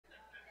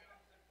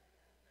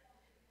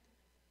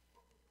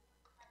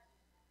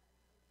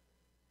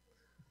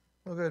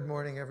Well, good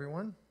morning,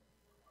 everyone.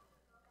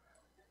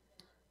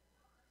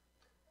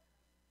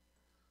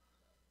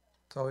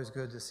 It's always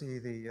good to see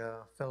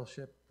the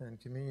fellowship and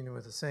communion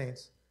with the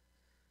saints.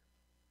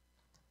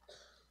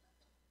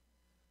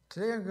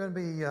 Today I'm going to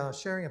be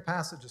sharing a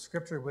passage of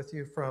Scripture with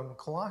you from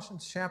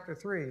Colossians chapter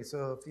 3.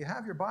 So if you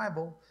have your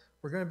Bible,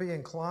 we're going to be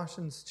in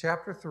Colossians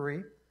chapter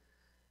 3.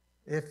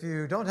 If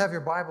you don't have your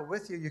Bible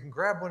with you, you can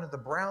grab one of the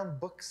brown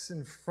books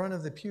in front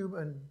of the pew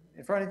in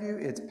front of you.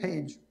 It's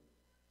page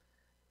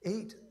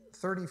 834.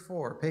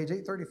 Page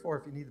 834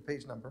 if you need the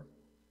page number.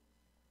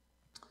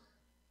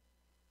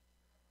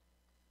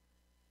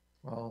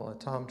 While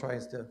Tom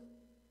tries to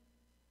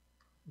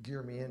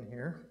gear me in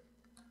here.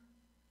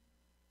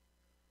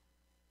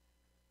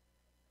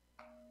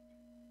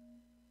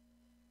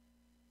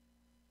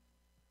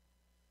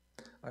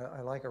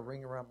 I like a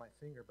ring around my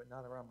finger, but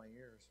not around my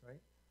ears,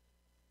 right?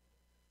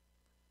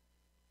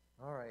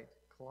 All right,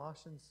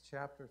 Colossians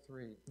chapter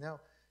 3. Now,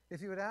 if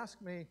you would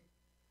ask me,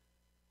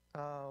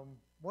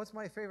 what's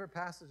my favorite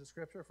passage of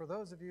Scripture? For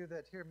those of you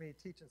that hear me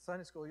teach in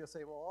Sunday school, you'll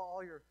say, well,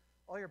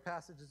 all your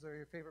passages are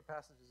your favorite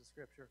passages of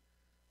Scripture.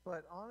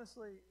 But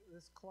honestly,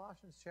 this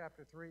Colossians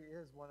chapter 3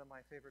 is one of my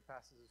favorite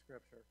passages of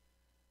Scripture.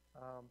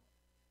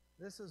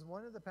 This is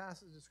one of the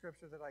passages of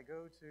Scripture that I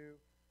go to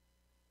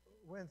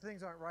when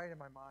things aren't right in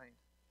my mind.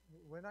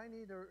 When I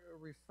need a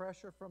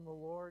refresher from the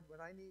Lord, when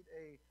I need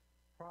a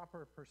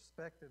proper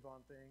perspective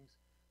on things,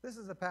 this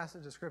is a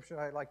passage of Scripture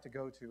I like to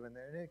go to. And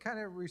it kind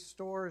of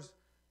restores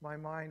my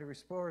mind, it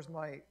restores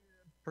my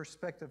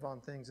perspective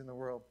on things in the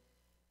world.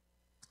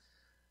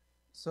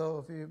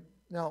 So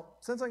now,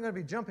 since I'm going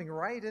to be jumping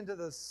right into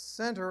the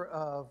center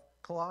of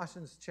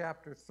Colossians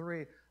chapter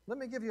 3, let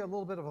me give you a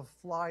little bit of a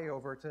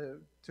flyover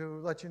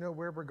to let you know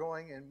where we're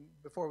going and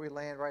before we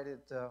land right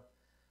at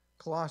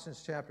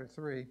Colossians chapter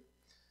 3.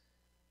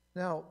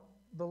 Now,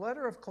 the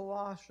letter of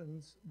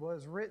Colossians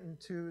was written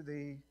to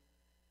the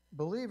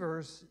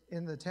believers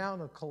in the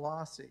town of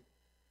Colossae.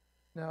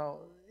 Now,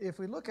 if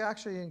we look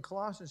actually in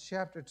Colossians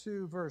chapter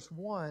 2, verse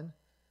 1,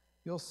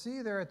 you'll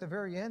see there at the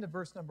very end of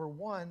verse number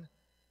 1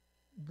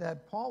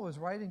 that Paul was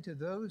writing to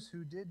those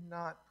who did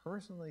not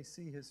personally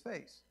see his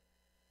face.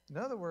 In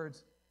other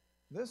words,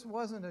 this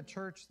wasn't a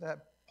church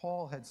that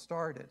Paul had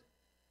started.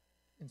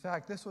 In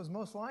fact, this was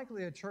most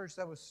likely a church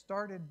that was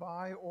started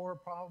by or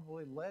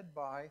probably led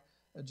by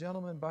a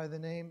gentleman by the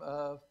name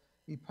of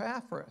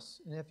Epaphras.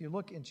 And if you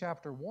look in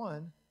chapter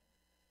 1,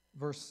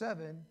 verse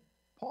 7,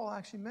 Paul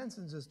actually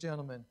mentions this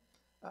gentleman.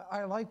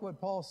 I like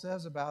what Paul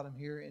says about him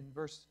here in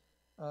verse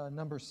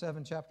number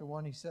 7, chapter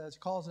 1. He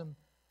calls him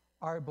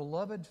our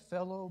beloved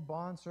fellow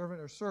bondservant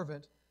or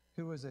servant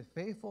who is a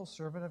faithful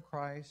servant of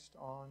Christ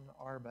on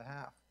our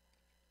behalf.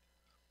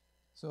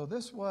 So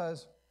this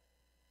was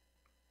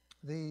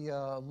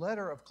the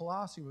letter of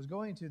Colossae was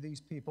going to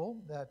these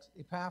people that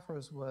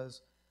Epaphras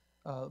was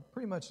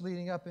pretty much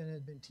leading up and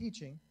had been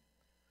teaching.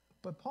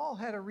 But Paul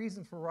had a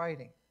reason for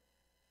writing.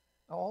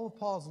 All of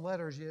Paul's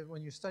letters,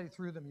 when you study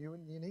through them,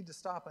 you need to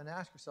stop and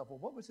ask yourself, well,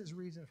 what was his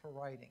reason for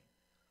writing?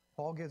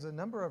 Paul gives a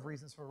number of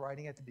reasons for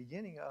writing at the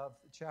beginning of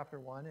chapter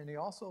 1, and he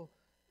also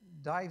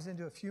dives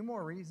into a few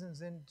more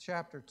reasons in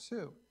chapter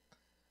 2.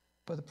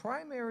 But the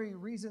primary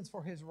reasons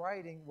for his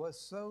writing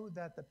was so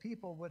that the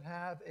people would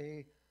have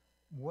a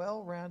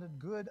well-rounded,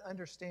 good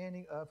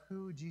understanding of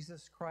who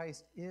Jesus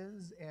Christ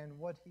is and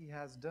what he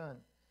has done.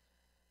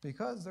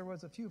 Because there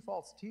was a few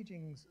false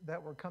teachings that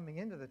were coming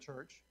into the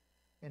church,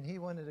 and he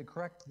wanted to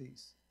correct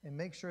these and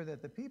make sure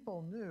that the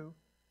people knew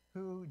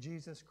who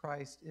Jesus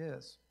Christ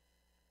is.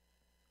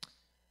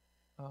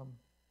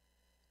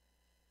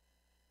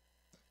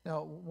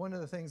 Now, one of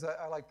the things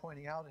I like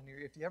pointing out in here,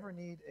 if you ever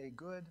need a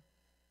good,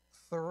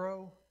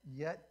 thorough,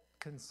 yet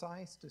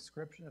concise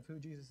description of who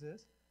Jesus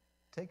is,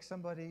 take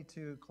somebody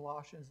to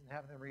Colossians and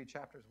have them read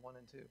chapters 1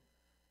 and 2.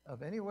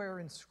 Of anywhere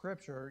in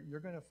Scripture, you're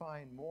going to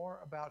find more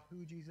about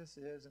who Jesus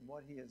is and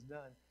what he has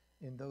done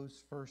in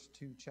those first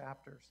 2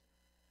 chapters.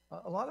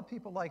 A lot of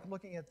people like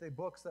looking at the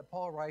books that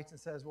Paul writes and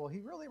says, well,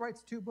 he really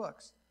writes 2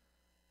 books.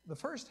 The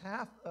first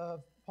half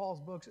of Paul's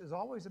books is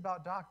always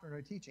about doctrine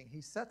or teaching.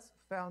 He sets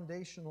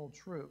foundational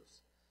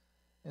truths.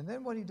 And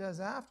then what he does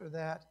after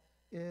that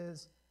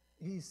is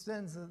he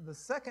spends the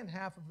second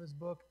half of his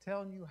book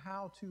telling you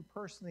how to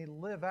personally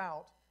live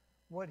out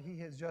what he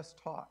has just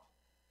taught.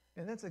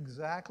 And that's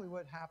exactly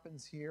what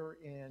happens here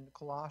in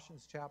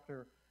Colossians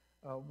chapter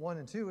 1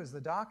 and 2 is the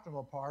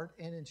doctrinal part.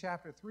 And in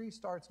chapter 3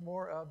 starts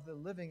more of the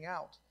living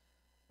out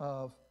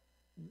of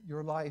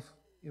your life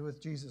with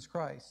Jesus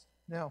Christ.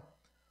 Now,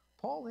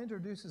 Paul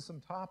introduces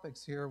some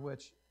topics here,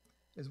 which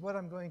is what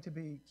I'm going to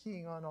be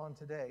keying on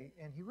today.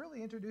 And he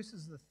really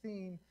introduces the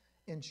theme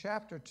in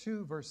chapter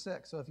 2, verse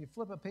 6. So if you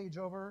flip a page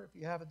over, if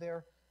you have it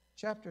there,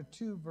 chapter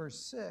 2, verse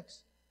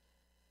 6,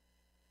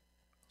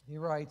 he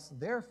writes,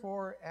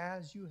 therefore,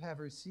 as you have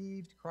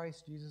received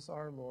Christ Jesus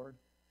our Lord,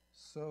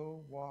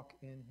 so walk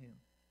in him.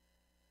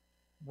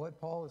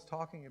 What Paul is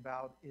talking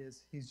about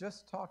is he's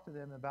just talked to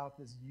them about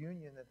this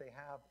union that they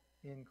have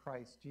in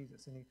Christ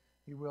Jesus. And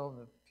he will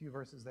in a few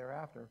verses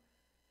thereafter.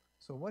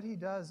 So what he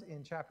does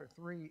in chapter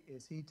 3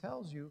 is he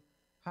tells you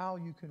how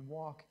you can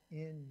walk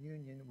in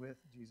union with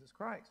Jesus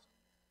Christ.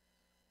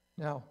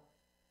 Now,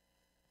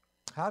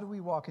 how do we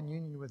walk in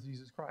union with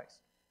Jesus Christ?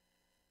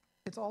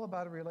 It's all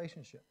about a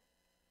relationship.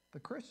 The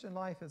Christian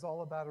life is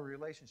all about a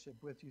relationship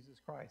with Jesus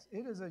Christ.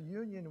 It is a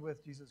union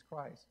with Jesus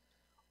Christ.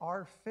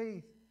 Our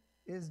faith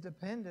is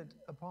dependent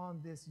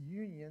upon this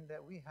union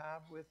that we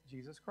have with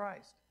Jesus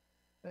Christ.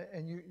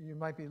 And you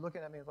might be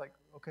looking at me like,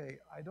 okay,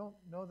 I don't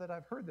know that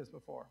I've heard this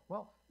before.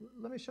 Well,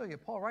 let me show you.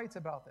 Paul writes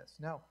about this.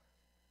 Now,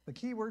 the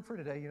key word for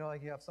today,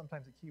 like you have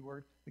sometimes a key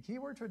word. The key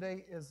word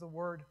today is the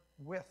word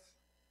with.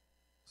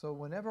 So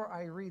whenever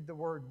I read the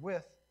word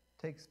with,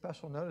 take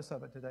special notice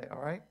of it today,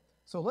 all right?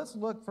 So let's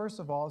look, first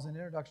of all, as an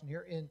introduction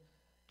here in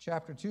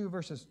chapter 2,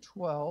 verses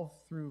 12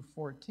 through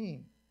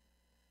 14.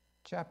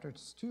 Chapter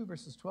 2,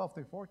 verses 12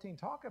 through 14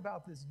 talk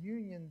about this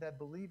union that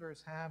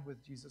believers have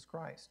with Jesus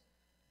Christ.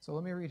 So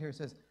let me read here. It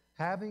says,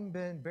 having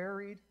been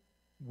buried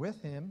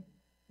with him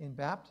in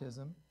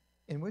baptism,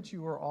 in which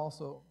you were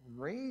also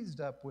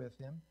raised up with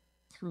him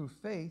through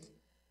faith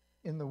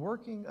in the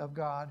working of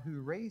God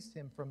who raised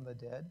him from the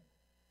dead,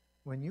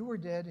 when you were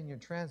dead in your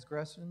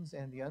transgressions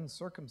and the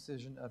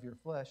uncircumcision of your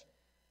flesh,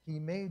 he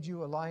made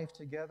you alive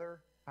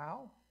together.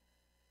 How?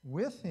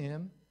 With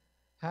him,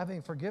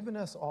 having forgiven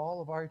us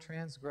all of our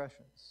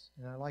transgressions.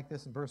 And I like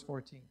this in verse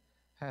 14.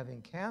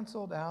 Having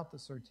canceled out the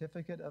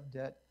certificate of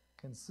debt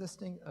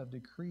consisting of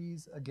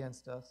decrees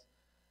against us,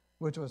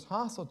 which was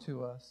hostile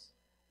to us,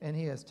 and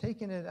he has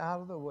taken it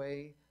out of the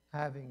way,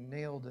 having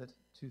nailed it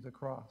to the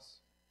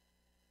cross.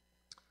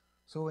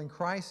 So when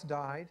Christ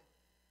died,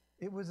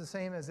 it was the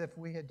same as if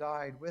we had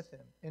died with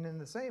him. And in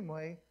the same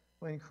way,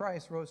 when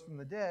Christ rose from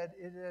the dead,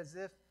 it is as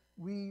if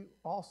we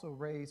also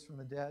raised from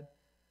the dead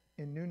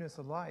in newness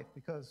of life,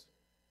 because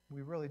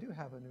we really do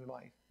have a new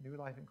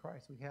life in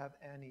Christ. We have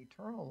an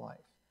eternal life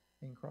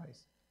in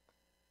Christ.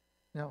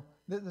 Now,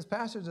 this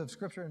passage of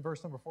Scripture in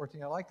verse number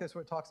 14, I like this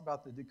where it talks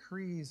about the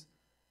decrees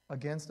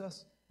against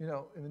us. In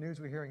the news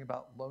we're hearing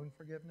about loan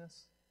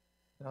forgiveness.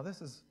 Now,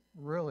 this is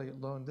really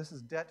this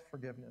is debt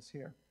forgiveness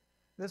here.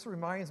 This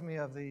reminds me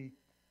of the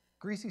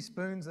greasy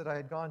spoons that I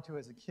had gone to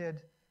as a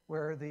kid,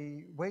 where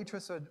the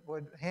waitress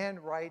would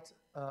handwrite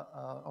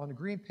on a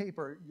green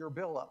paper your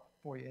bill up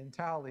for you and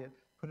tally it,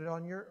 put it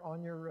on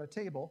your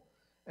table,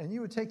 and you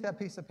would take that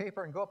piece of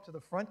paper and go up to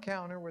the front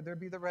counter where there'd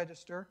be the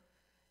register,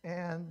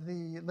 and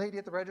the lady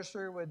at the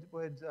register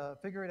would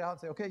figure it out and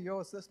say, okay, you owe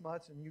us this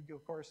much, and you,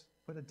 of course,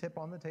 put a tip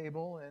on the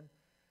table.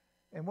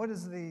 And what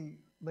does the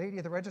lady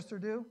at the register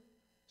do?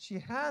 She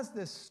has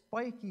this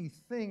spiky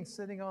thing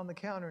sitting on the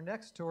counter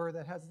next to her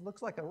that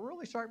looks like a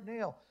really sharp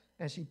nail.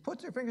 And she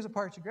puts her fingers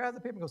apart, she grabs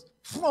the paper and goes,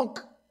 flunk,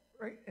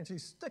 right? And she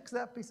sticks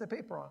that piece of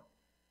paper on.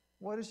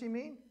 What does she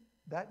mean?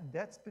 That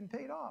debt's been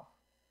paid off.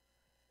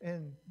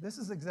 And this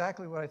is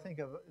exactly what I think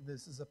of.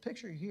 This is a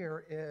picture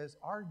here is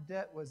our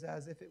debt was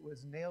as if it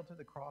was nailed to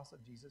the cross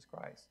of Jesus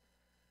Christ.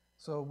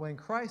 So when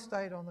Christ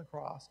died on the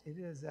cross, it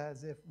is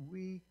as if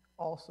we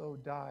also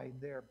died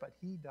there, but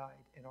he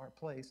died in our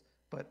place.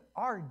 But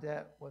our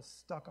debt was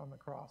stuck on the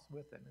cross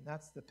with him. And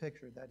that's the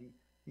picture that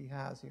he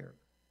has here.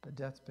 The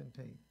debt's been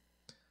paid.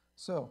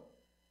 So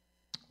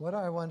what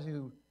I want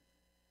to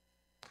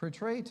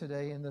portray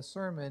today in this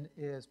sermon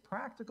is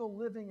practical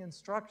living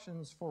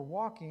instructions for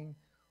walking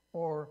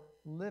or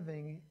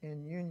living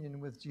in union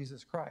with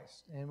Jesus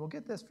Christ. And we'll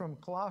get this from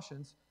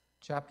Colossians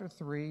chapter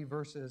 3,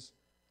 verses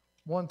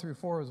 1 through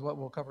 4 is what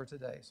we'll cover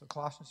today. So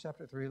Colossians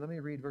chapter 3, let me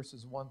read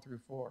verses 1 through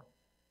 4.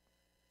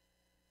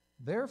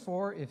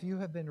 Therefore, if you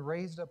have been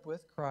raised up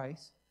with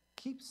Christ,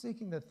 keep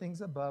seeking the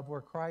things above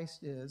where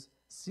Christ is,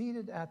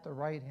 seated at the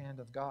right hand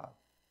of God.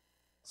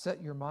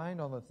 Set your mind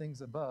on the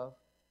things above,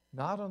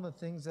 not on the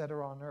things that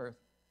are on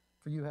earth,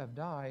 for you have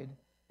died,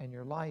 and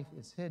your life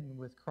is hidden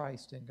with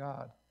Christ in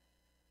God.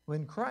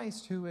 When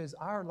Christ, who is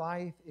our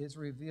life, is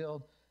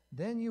revealed,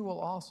 then you will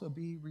also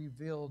be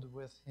revealed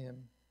with him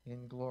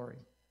in glory.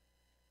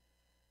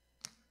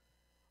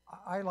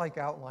 I like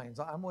outlines.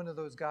 I'm one of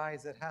those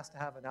guys that has to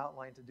have an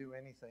outline to do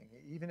anything.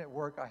 Even at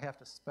work, I have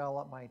to spell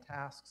out my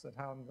tasks of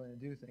how I'm going to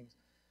do things,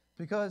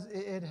 because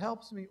it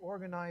helps me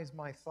organize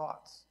my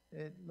thoughts.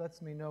 It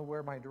lets me know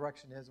where my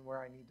direction is and where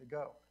I need to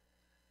go.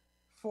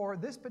 For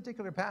this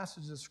particular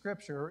passage of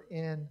Scripture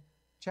in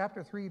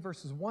chapter 3,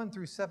 verses 1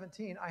 through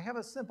 17, I have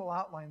a simple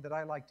outline that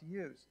I like to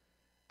use.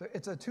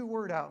 It's a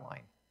two-word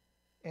outline.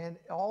 And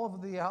all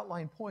of the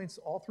outline points,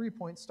 all 3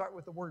 points, start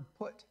with the word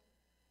put.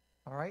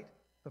 All right?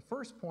 The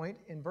first point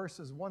in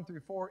verses 1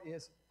 through 4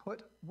 is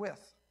put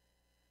with.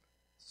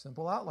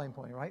 Simple outline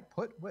point, right?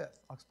 Put with.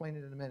 I'll explain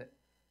it in a minute.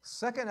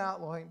 Second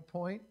outline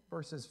point,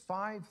 verses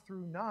 5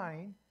 through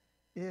 9,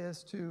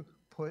 is to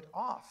put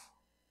off.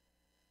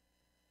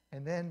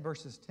 And then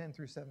verses 10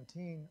 through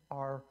 17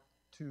 are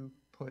to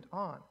put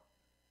on.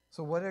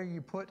 So what are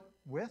you put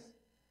with?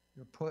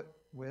 You're put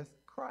with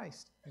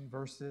Christ in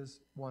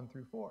verses 1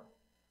 through 4.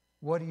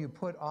 What do you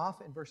put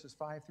off in verses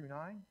 5 through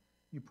 9?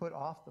 You put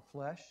off the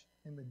flesh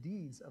and the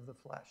deeds of the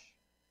flesh.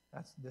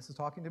 This is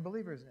talking to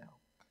believers now.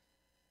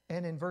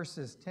 And in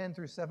verses 10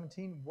 through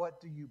 17,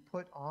 what do you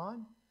put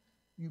on?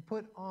 you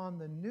put on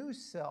the new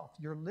self.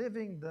 You're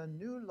living the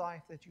new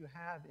life that you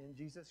have in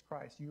Jesus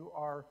Christ. You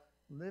are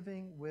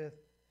living with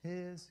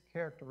his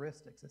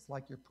characteristics. It's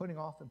like you're putting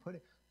off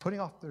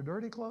the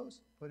dirty clothes,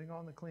 putting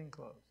on the clean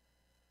clothes.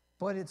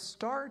 But it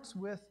starts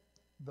with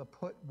the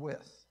put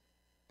with.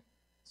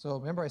 So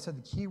remember I said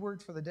the key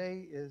word for the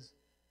day is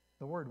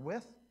the word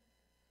with.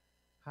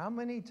 How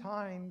many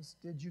times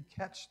did you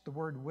catch the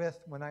word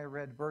with when I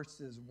read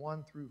verses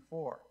 1 through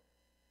 4?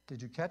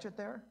 Did you catch it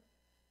there?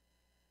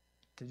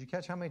 Did you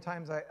catch how many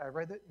times I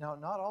read it? Now,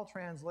 not all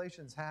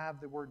translations have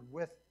the word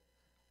with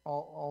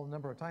all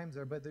number of times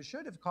there, but they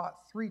should have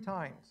caught 3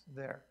 times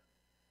there.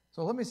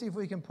 So let me see if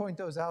we can point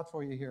those out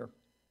for you here.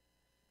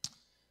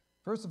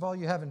 First of all,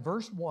 you have in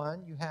verse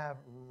 1, you have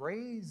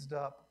raised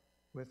up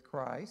with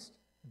Christ,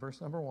 verse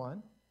number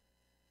 1.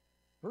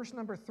 Verse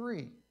number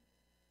 3,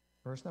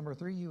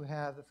 you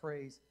have the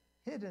phrase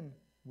hidden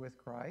with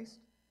Christ.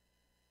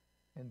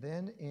 And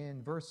then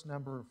in verse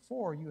number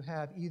 4, you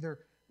have either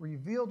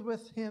revealed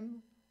with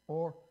him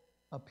or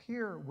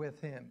appear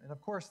with him. And of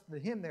course, the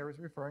him there is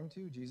referring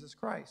to Jesus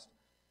Christ.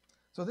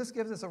 So this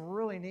gives us a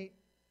really neat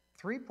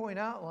 3-point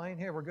outline.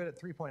 Here, we're good at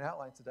 3-point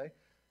outlines today.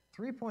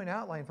 3-point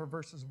outline for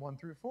verses 1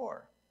 through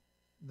 4.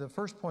 The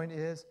first point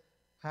is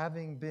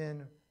having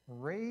been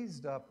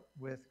raised up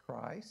with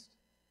Christ.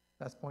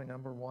 That's point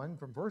number 1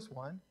 from verse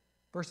 1.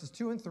 Verses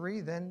 2 and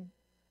 3, then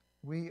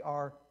we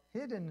are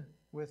hidden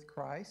with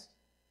Christ.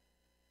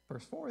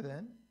 Verse 4,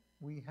 then,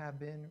 we have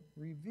been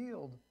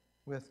revealed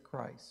with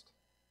Christ.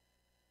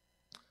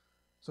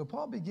 So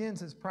Paul begins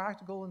his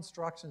practical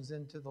instructions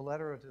into the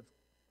letter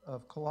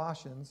of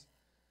Colossians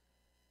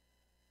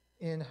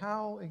in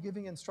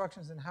giving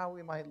instructions in how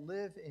we might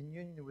live in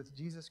union with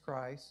Jesus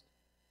Christ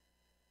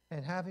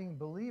and having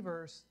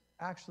believers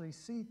actually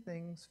see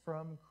things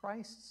from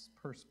Christ's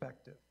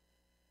perspective,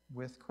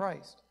 with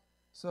Christ.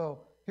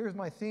 So here's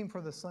my theme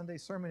for the Sunday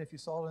sermon, if you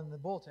saw it in the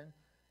bulletin.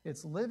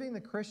 It's living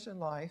the Christian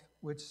life,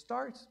 which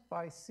starts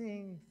by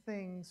seeing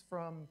things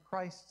from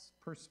Christ's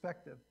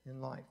perspective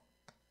in life.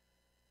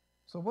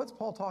 So what's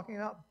Paul talking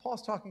about?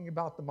 Paul's talking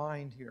about the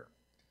mind here.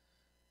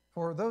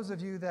 For those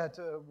of you that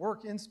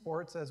work in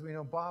sports, as we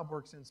know Bob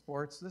works in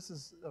sports, this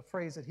is a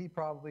phrase that he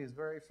probably is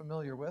very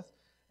familiar with.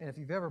 And if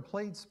you've ever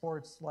played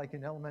sports like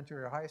in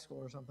elementary or high school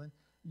or something,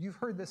 you've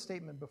heard this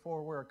statement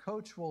before where a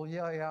coach will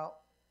yell out,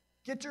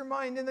 "Get your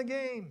mind in the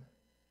game,"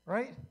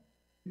 right?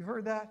 You've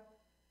heard that?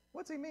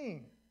 What's he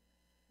mean?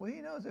 Well, he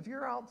knows if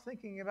you're out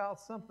thinking about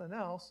something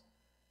else,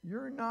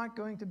 you're not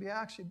going to be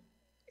actually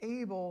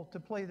able to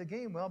play the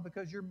game well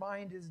because your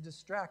mind is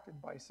distracted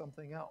by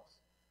something else.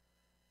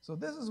 So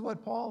this is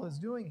what Paul is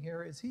doing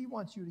here, is he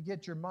wants you to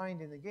get your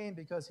mind in the game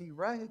because he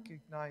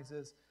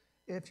recognizes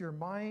if your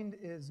mind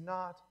is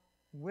not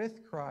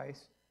with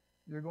Christ,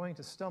 you're going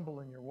to stumble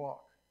in your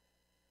walk.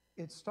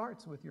 It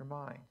starts with your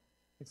mind.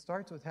 It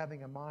starts with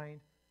having a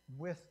mind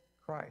with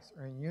Christ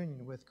or in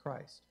union with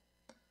Christ.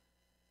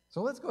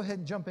 So let's go ahead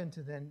and jump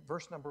into then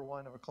verse number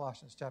 1 of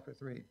Colossians chapter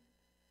 3.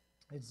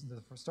 It's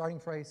the starting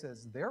phrase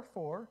says,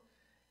 "Therefore,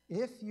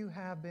 if you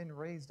have been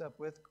raised up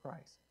with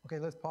Christ." Okay,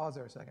 let's pause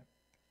there a second.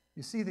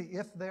 You see the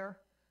if there?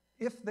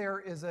 If there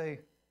is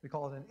we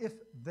call it an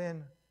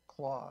if-then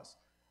clause.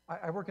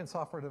 I work in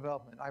software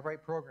development. I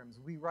write programs.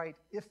 We write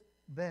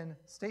if-then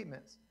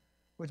statements,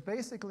 which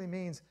basically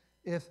means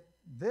if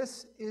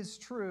this is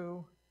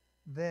true,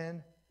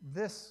 then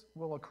this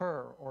will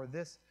occur or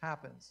this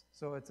happens.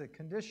 So it's a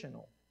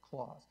conditional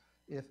clause.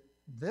 If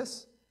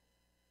this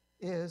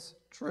is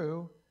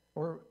true,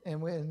 for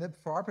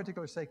our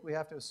particular sake, we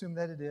have to assume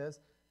that it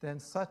is, then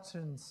such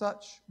and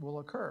such will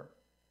occur.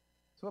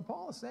 So what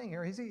Paul is saying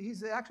here,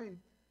 he's actually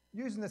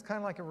using this kind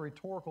of like a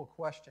rhetorical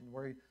question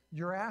where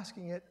you're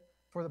asking it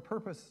for the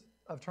purpose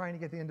of trying to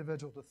get the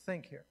individual to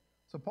think here.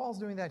 So Paul's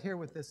doing that here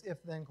with this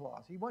if-then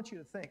clause. He wants you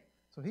to think.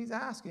 So he's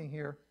asking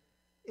here,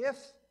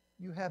 if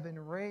you have been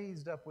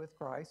raised up with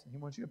Christ, and he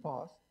wants you to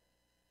pause,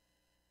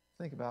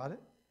 think about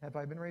it. Have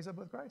I been raised up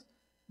with Christ?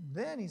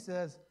 Then he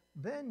says,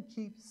 then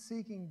keep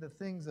seeking the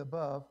things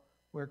above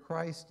where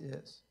Christ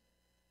is.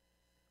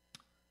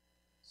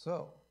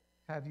 So,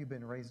 have you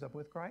been raised up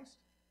with Christ?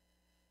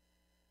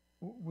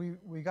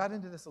 We got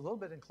into this a little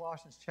bit in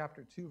Colossians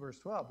chapter 2, verse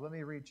 12. Let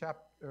me read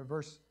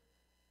verse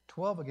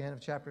 12 again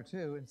of chapter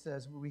 2. It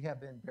says, we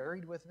have been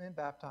buried with him and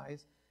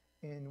baptized,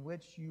 in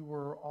which you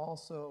were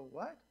also,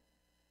 what?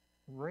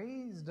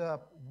 Raised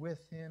up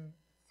with him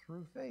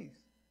through faith.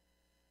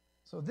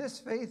 So this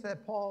faith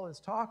that Paul is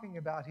talking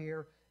about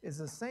here is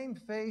the same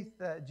faith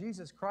that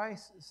Jesus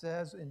Christ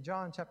says in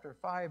John chapter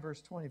 5,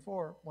 verse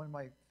 24, one of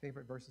my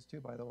favorite verses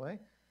too, by the way,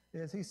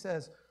 is he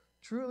says,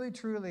 "Truly,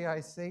 truly, I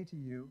say to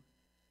you,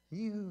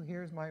 he who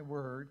hears my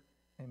word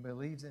and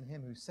believes in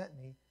him who sent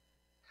me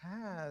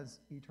has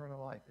eternal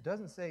life." It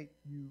doesn't say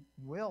you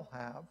will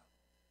have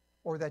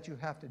or that you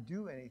have to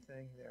do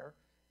anything there.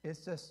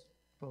 It's just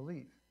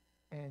belief.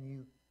 And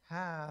you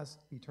has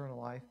eternal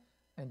life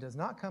and does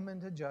not come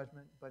into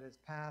judgment, but is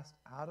passed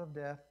out of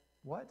death,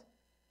 what?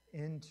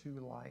 Into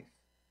life.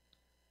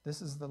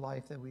 This is the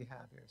life that we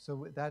have here.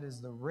 So that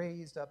is the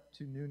raised up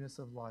to newness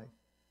of life.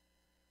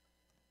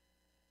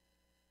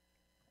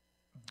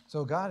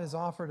 So God has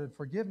offered a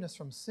forgiveness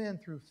from sin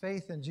through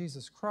faith in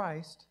Jesus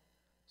Christ.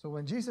 So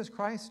when Jesus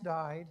Christ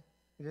died,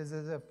 it is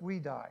as if we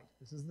died.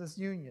 This is this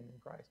union in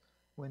Christ.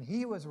 When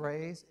he was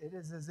raised, it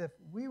is as if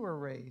we were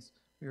raised.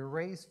 We were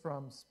raised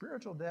from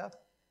spiritual death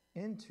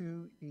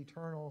into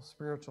eternal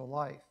spiritual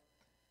life.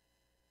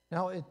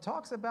 Now, it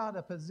talks about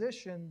a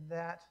position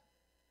that,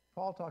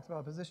 Paul talks about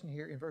a position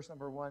here in verse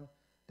number 1,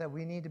 that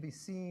we need to be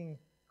seeing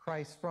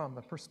Christ from,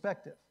 a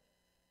perspective.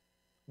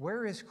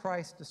 Where is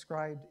Christ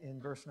described in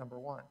verse number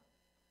 1?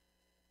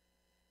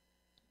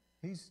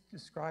 He's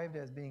described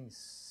as being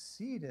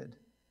seated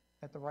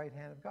at the right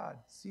hand of God,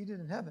 seated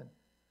in heaven.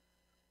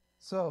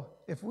 So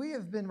if we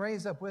have been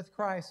raised up with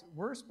Christ,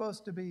 we're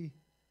supposed to be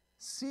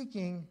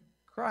seeking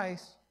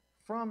Christ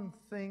from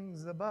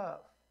things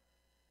above,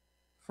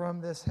 from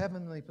this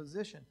heavenly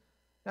position.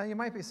 Now you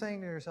might be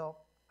saying to yourself,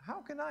 how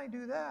can I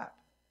do that?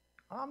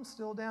 I'm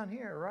still down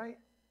here, right?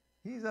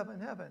 He's up in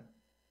heaven.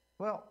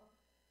 Well,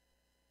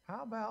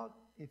 how about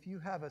if you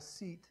have a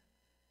seat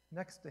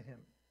next to him?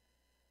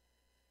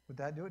 Would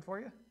that do it for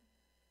you?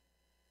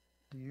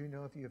 Do you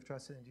know if you have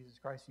trusted in Jesus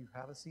Christ, you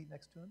have a seat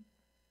next to him?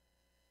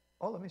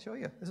 Oh, let me show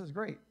you. This is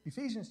great.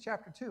 Ephesians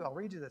chapter 2. I'll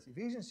read you this.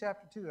 Ephesians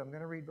chapter 2. I'm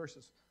going to read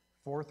verses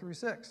 4 through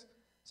 6. It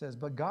says,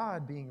 "But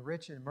God, being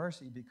rich in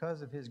mercy,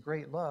 because of his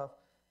great love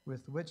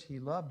with which he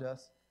loved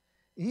us,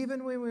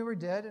 even when we were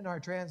dead in our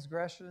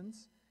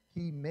transgressions,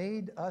 he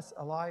made us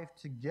alive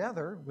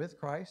together with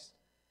Christ.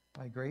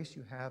 By grace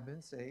you have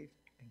been saved."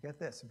 And get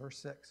this, verse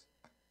 6.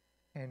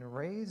 "And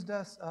raised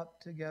us up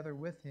together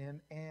with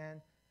him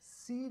and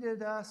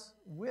seated us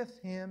with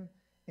him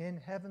in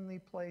heavenly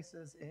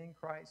places in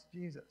Christ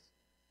Jesus."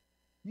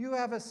 You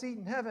have a seat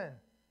in heaven.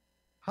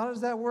 How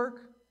does that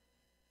work?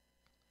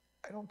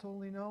 I don't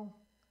totally know.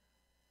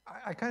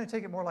 I kind of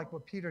take it more like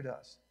what Peter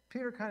does.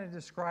 Peter kind of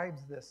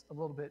describes this a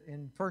little bit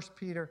in 1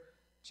 Peter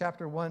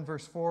chapter 1,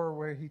 verse 4,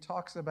 where he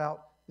talks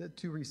about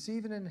to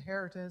receive an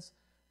inheritance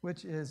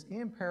which is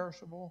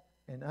imperishable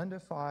and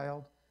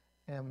undefiled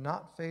and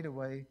not fade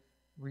away,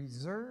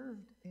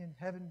 reserved in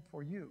heaven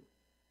for you.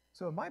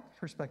 So in my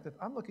perspective,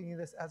 I'm looking at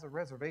this as a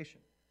reservation.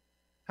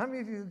 How many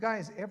of you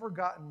guys ever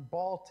gotten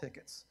ball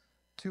tickets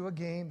to a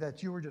game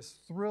that you were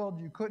just thrilled,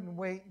 you couldn't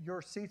wait,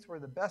 your seats were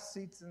the best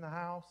seats in the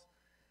house?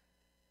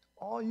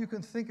 All you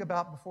can think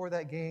about before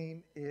that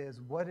game is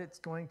what it's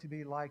going to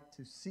be like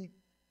to seat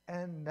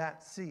in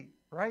that seat,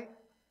 right?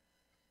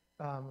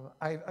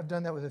 I've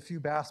done that with a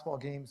few basketball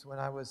games when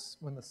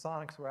the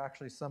Sonics were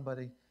actually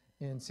somebody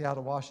in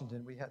Seattle,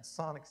 Washington. We had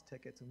Sonics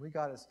tickets, and we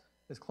got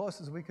as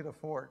close as we could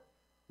afford.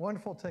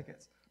 Wonderful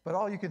tickets. But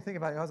all you could think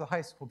about, I was a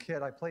high school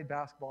kid, I played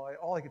basketball,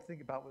 all I could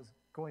think about was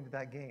going to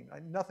that game.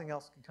 Nothing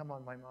else could come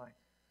on my mind.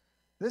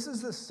 This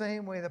is the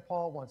same way that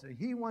Paul wants it.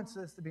 He wants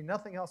this to be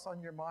nothing else on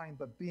your mind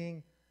but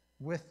being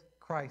with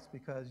Christ,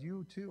 because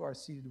you too are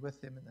seated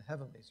with him in the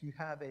heavenlies. You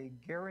have a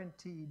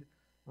guaranteed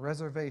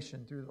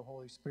reservation through the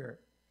Holy Spirit.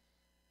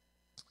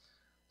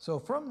 So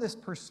from this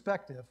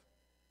perspective,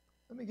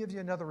 let me give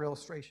you another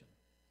illustration.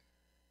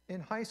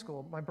 In high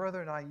school, my brother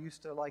and I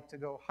used to like to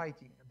go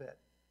hiking a bit.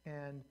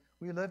 And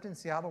we lived in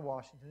Seattle,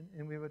 Washington,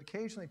 and we would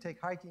occasionally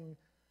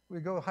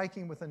we'd go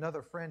hiking with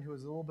another friend who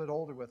was a little bit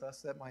older with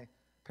us that my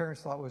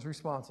parents thought was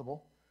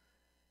responsible.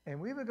 And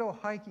we would go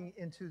hiking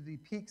into the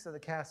peaks of the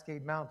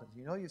Cascade Mountains.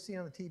 You know, you see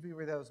on the TV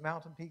where those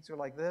mountain peaks are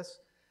like this,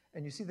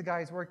 and you see the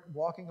guys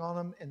walking on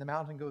them, and the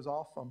mountain goes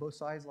off on both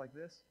sides like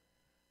this.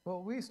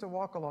 Well, we used to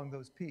walk along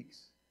those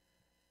peaks.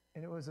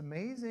 And it was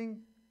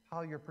amazing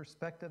how your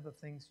perspective of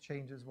things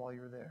changes while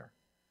you're there.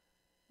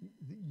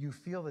 You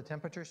feel the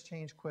temperatures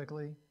change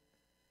quickly.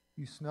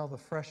 You smell the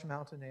fresh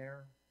mountain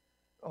air.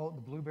 Oh, the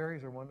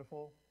blueberries are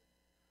wonderful.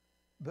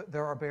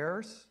 There are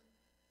bears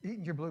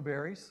eating your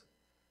blueberries.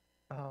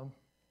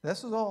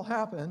 This has all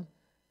happened.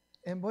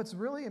 And what's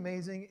really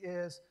amazing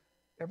is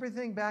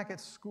everything back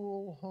at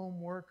school,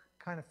 homework,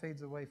 kind of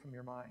fades away from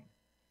your mind.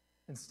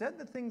 Instead,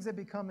 the things that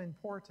become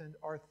important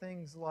are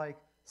things like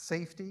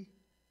safety,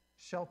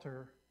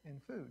 shelter,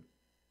 and food.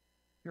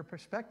 Your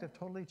perspective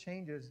totally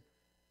changes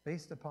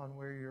based upon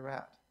where you're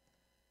at.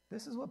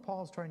 This is what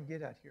Paul's trying to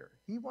get at here.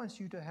 He wants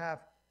you to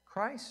have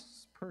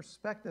Christ's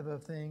perspective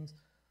of things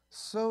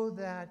so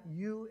that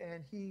you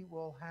and he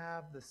will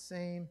have the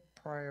same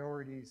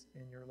priorities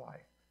in your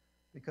life.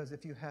 Because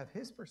if you have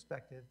his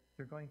perspective,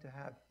 you're going to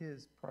have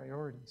his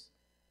priorities.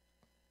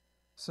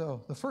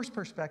 So the first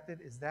perspective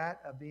is that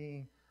of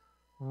being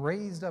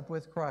raised up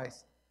with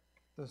Christ.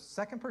 The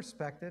second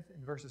perspective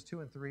in verses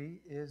 2 and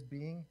 3 is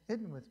being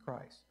hidden with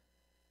Christ.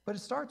 But it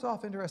starts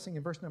off interesting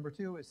in verse number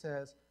 2. It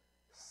says,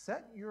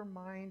 "Set your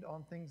mind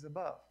on things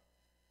above."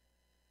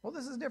 Well,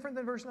 this is different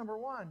than verse number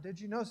 1.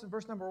 Did you notice in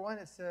verse number 1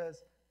 it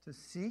says to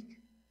seek?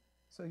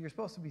 So you're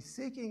supposed to be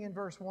seeking in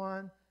verse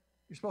 1.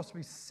 You're supposed to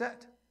be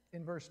set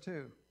in verse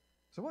 2.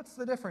 So what's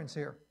the difference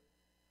here?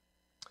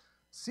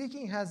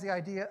 Seeking has the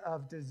idea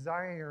of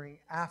desiring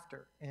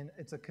after, and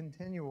it's a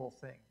continual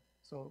thing.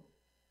 So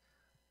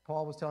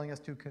Paul was telling us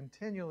to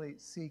continually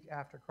seek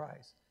after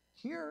Christ.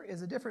 Here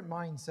is a different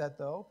mindset,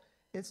 though.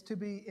 It's to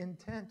be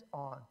intent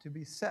on, to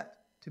be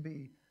set, to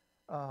be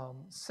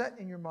set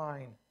in your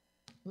mind.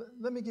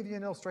 Let me give you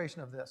an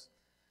illustration of this.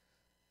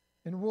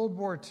 In World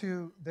War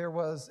II, there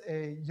was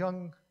a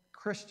young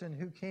Christian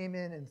who came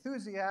in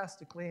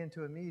enthusiastically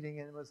into a meeting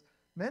and was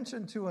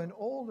mentioned to an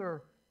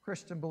older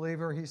Christian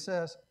believer. He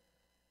says,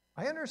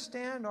 "I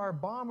understand our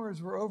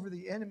bombers were over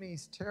the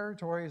enemy's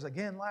territories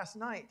again last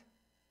night."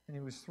 And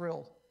he was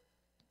thrilled.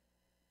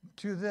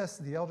 To this,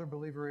 the elder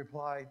believer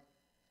replied,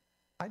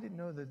 "I didn't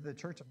know that the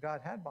Church of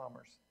God had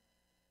bombers."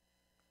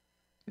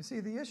 You see,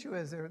 the issue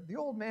is the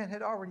old man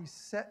had already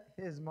set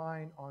his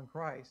mind on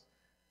Christ.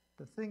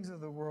 The things of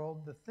the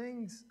world, the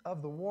things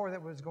of the war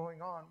that was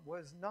going on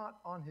was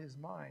not on his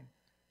mind.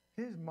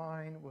 His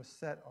mind was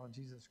set on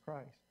Jesus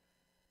Christ.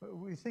 But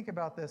we think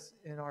about this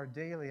in our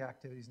daily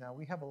activities now.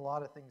 We have a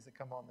lot of things that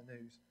come on the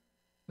news.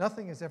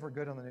 Nothing is ever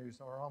good on the news,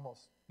 or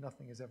almost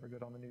nothing is ever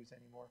good on the news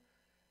anymore.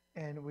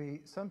 And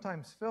we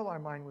sometimes fill our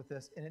mind with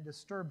this, and it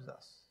disturbs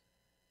us.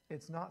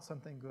 It's not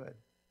something good.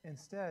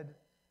 Instead,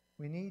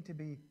 we need to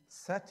be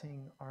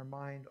setting our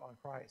mind on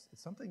Christ.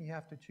 It's something you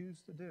have to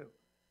choose to do.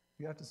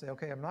 You have to say,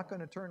 okay, I'm not going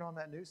to turn on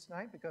that news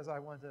tonight because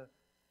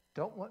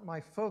don't want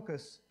my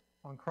focus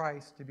on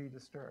Christ to be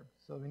disturbed.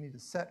 So we need to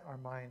set our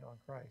mind on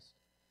Christ.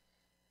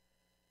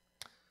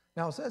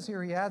 Now it says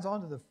here, he adds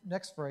on to the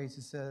next phrase,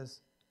 he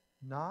says,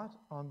 not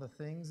on the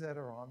things that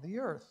are on the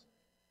earth.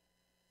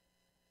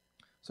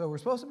 So we're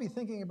supposed to be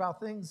thinking about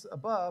things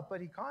above,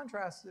 but he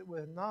contrasts it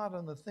with not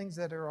on the things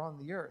that are on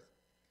the earth.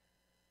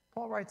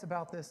 Paul writes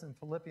about this in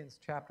Philippians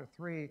chapter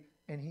 3,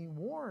 and he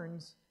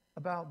warns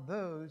about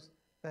those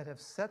that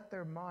have set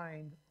their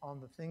mind on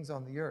the things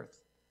on the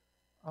earth.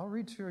 I'll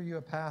read to you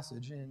a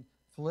passage in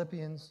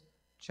Philippians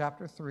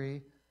chapter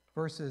 3,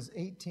 verses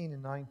 18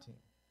 and 19.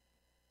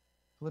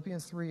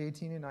 Philippians 3,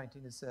 18 and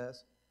 19, it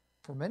says,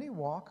 "For many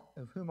walk,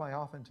 of whom I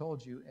often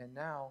told you, and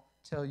now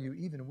tell you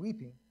even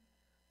weeping,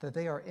 that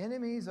they are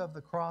enemies of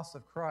the cross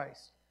of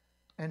Christ,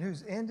 and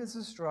whose end is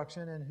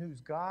destruction, and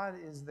whose God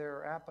is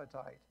their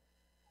appetite,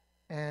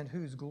 and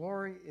whose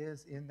glory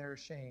is in their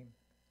shame."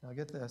 Now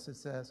get this, it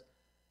says,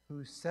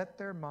 "who set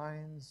their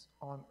minds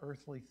on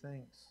earthly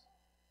things."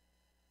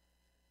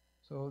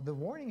 So the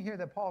warning here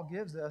that Paul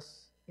gives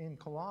us in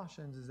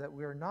Colossians is that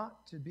we are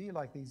not to be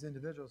like these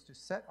individuals, to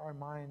set our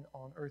mind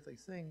on earthly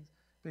things,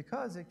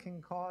 because it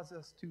can cause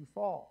us to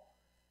fall.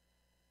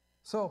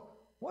 So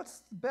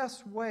what's the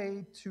best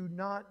way to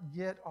not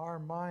get our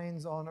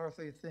minds on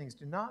earthly things,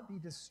 to not be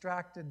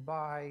distracted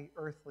by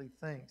earthly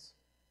things?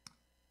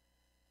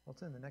 Well,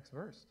 it's in the next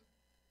verse.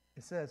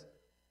 It says,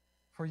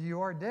 "For you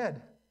are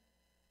dead."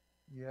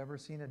 You ever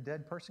seen a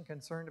dead person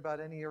concerned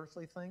about any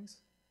earthly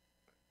things?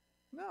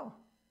 No,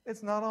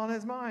 it's not on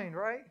his mind,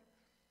 right?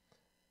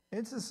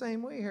 It's the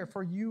same way here.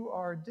 For you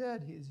are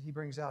dead, he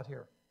brings out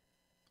here.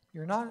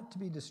 You're not to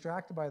be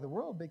distracted by the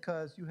world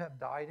because you have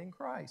died in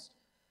Christ.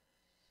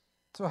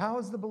 So how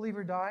has the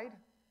believer died?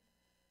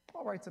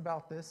 Paul writes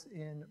about this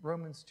in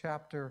Romans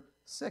chapter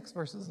 6,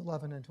 verses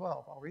 11 and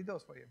 12. I'll read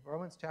those for you.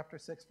 Romans chapter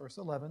 6, verse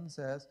 11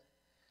 says,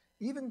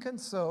 "Even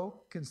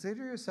so,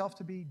 consider yourself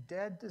to be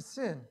dead to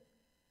sin,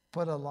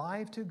 but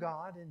alive to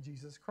God in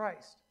Jesus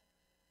Christ."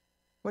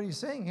 What he's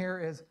saying here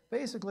is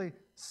basically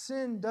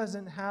sin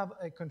doesn't have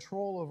a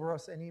control over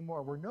us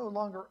anymore. We're no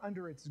longer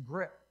under its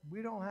grip.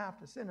 We don't have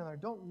to sin anymore.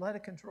 Don't let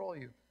it control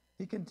you.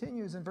 He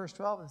continues in verse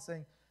 12 and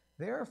saying,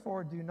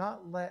 "Therefore do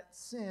not let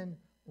sin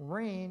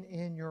reign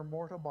in your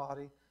mortal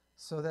body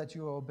so that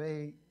you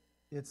obey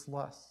its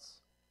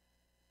lusts."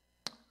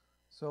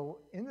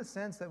 So in the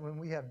sense that when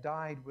we have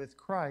died with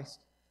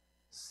Christ,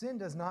 sin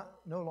does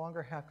no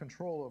longer have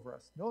control over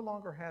us, no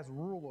longer has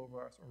rule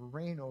over us or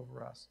reign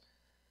over us.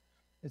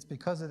 It's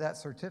because of that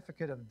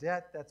certificate of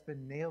debt that's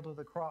been nailed to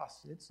the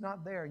cross. It's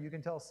not there. You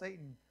can tell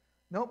Satan,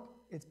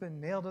 nope, it's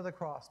been nailed to the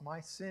cross. My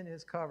sin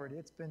is covered.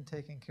 It's been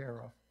taken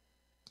care of.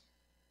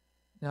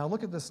 Now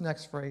look at this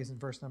next phrase in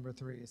verse number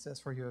 3. It says,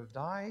 "For you have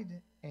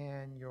died,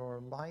 and your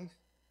life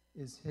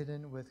is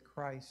hidden with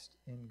Christ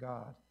in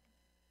God."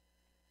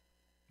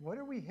 What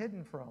are we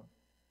hidden from?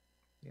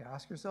 You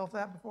ask yourself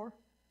that before?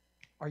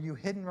 Are you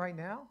hidden right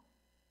now?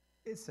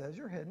 It says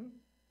you're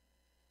hidden.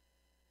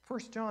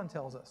 1 John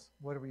tells us,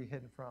 what are we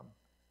hidden from?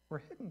 We're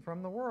hidden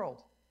from the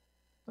world.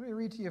 Let me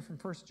read to you from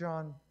 1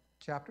 John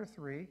chapter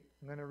 3.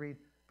 I'm going to read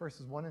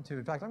verses 1 and 2.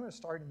 In fact, I'm going to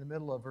start in the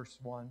middle of verse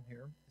 1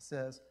 here. It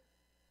says,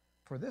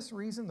 "For this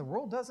reason the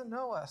world doesn't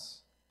know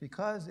us,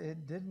 because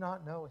it did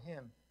not know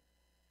him.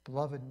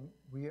 Beloved,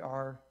 we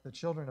are the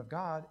children of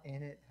God,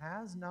 and it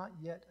has not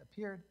yet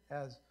appeared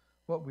as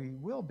what we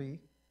will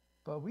be,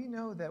 but we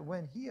know that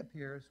when he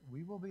appears,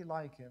 we will be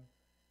like him,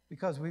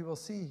 because we will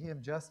see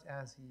him just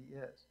as he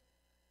is."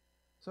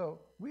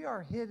 So we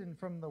are hidden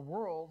from the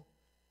world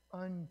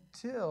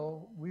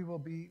until we will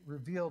be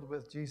revealed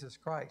with Jesus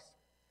Christ.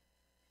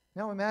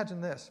 Now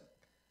imagine this.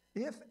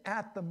 If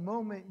at the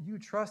moment you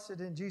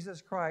trusted in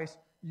Jesus Christ,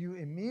 you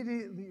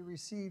immediately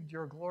received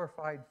your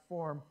glorified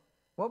form,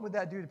 what would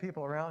that do to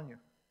people around you?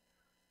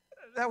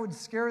 That would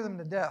scare them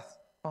to death,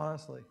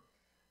 honestly.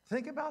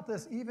 Think about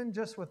this even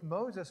just with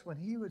Moses, when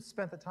he would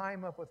spend the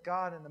time up with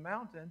God in the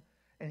mountain,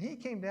 and he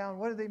came down,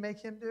 what did they make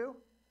him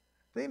do?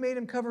 They made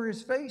him cover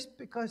his face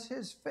because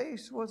his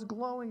face was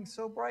glowing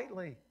so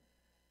brightly.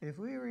 If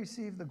we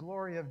receive the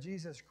glory of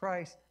Jesus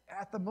Christ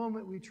at the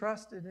moment we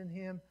trusted in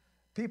him,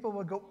 people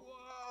would go,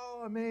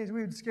 whoa, amazed.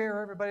 We would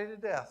scare everybody to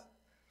death.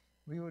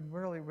 We would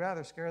really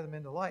rather scare them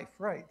into life,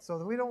 right? So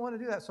we don't want to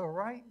do that. So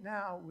right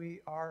now we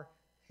are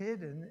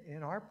hidden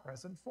in our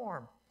present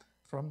form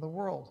from the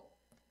world.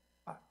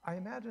 I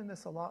imagine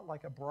this a lot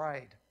like a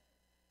bride.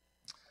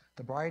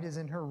 The bride is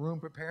in her room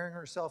preparing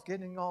herself,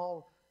 getting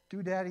all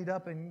doodaddied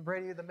up and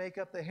ready to make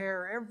up the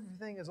hair.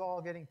 Everything is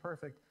all getting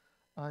perfect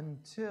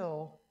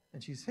until,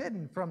 and she's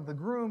hidden from the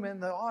groom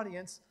and the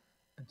audience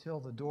until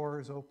the door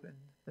is opened,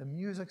 the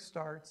music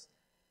starts,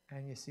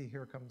 and you see,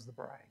 here comes the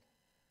bride.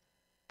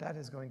 That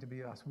is going to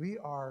be us. We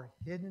are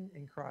hidden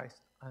in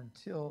Christ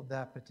until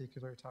that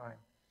particular time.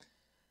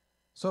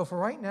 So for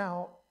right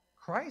now,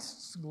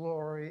 Christ's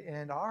glory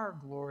and our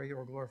glory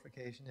or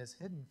glorification is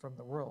hidden from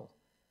the world.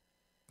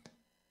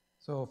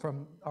 So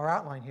from our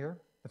outline here,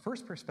 the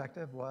first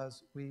perspective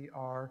was we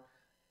are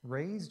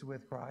raised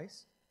with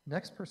Christ.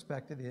 Next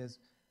perspective is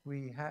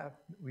we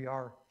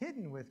are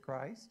hidden with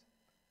Christ.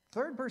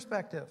 Third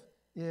perspective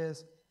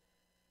is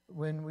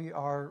when we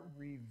are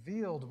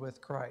revealed with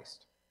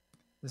Christ.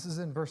 This is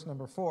in verse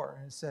number 4,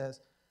 and it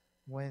says,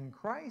 when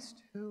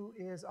Christ, who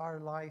is our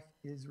life,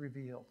 is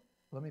revealed.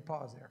 Let me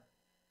pause there.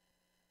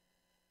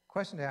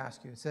 Question to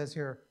ask you. It says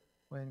here,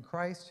 when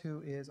Christ,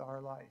 who is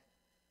our life.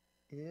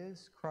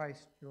 Is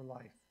Christ your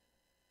life?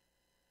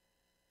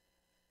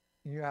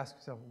 And you ask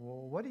yourself,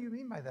 well, what do you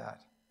mean by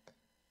that?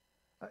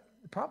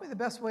 Probably the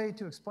best way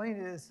to explain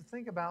it is to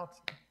think about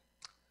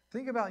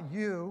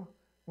you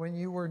when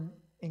you were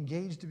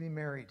engaged to be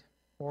married,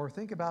 or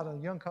think about a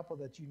young couple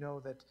that you know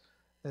that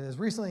is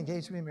recently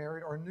engaged to be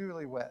married or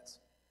newlyweds.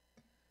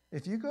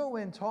 If you go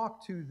and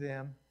talk to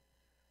them,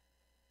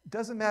 it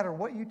doesn't matter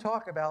what you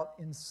talk about,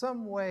 in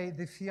some way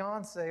the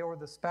fiance or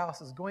the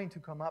spouse is going to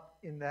come up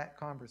in that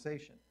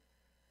conversation.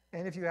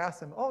 And if you ask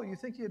them, oh, you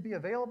think you'd be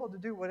available to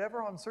do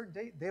whatever on a certain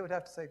date? They would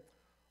have to say,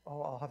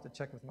 oh, I'll have to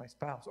check with my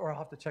spouse, or I'll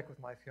have to check with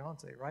my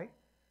fiance, right?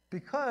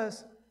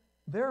 Because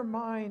their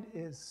mind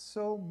is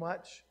so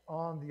much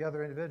on the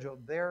other individual.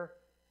 Their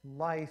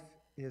life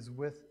is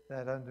with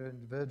that other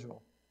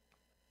individual.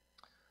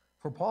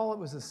 For Paul, it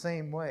was the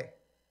same way.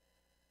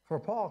 For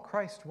Paul,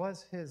 Christ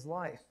was his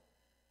life.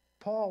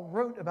 Paul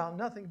wrote about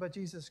nothing but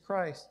Jesus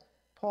Christ.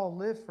 Paul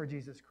lived for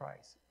Jesus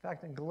Christ. In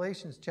fact, in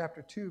Galatians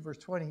chapter 2, verse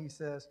 20, he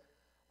says,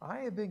 I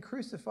have been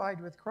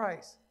crucified with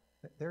Christ.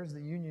 There's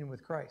the union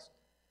with Christ.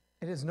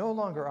 It is no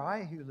longer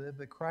I who live,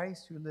 but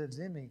Christ who lives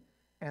in me.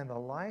 And the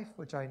life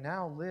which I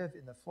now live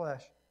in the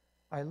flesh,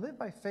 I live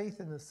by faith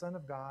in the Son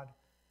of God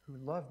who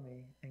loved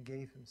me and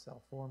gave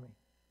himself for me.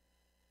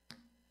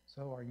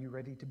 So are you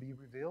ready to be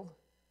revealed?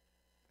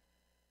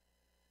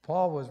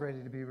 Paul was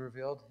ready to be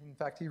revealed. In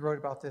fact, he wrote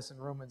about this in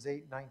Romans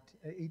 18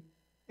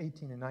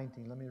 and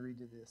 19. Let me read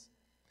you this.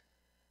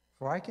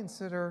 For I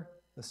consider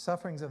the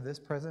sufferings of this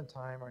present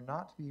time are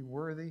not to be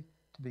worthy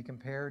to be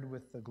compared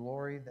with the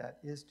glory that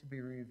is to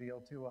be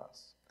revealed to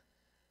us.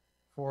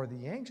 For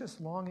the anxious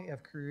longing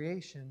of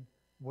creation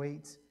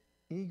waits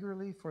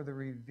eagerly for the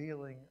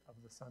revealing of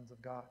the sons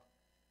of God.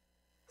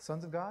 The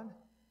sons of God,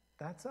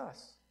 that's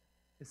us.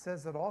 It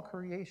says that all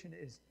creation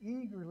is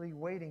eagerly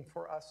waiting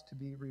for us to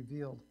be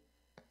revealed.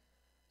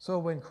 So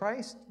when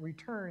Christ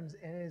returns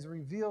and is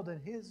revealed in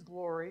his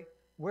glory,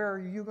 where are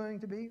you going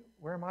to be?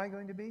 Where am I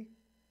going to be?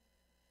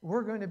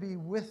 We're going to be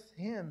with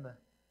him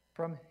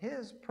from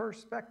his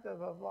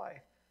perspective of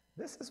life.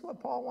 This is what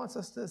Paul wants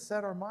us to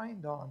set our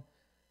mind on.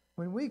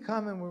 When we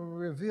come and we're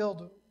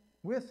revealed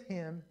with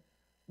him,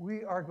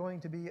 we are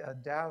going to be a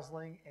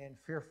dazzling and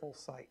fearful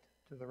sight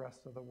to the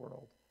rest of the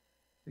world,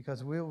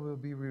 because we will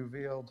be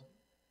revealed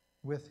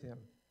with him.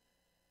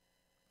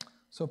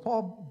 So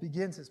Paul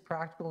begins his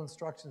practical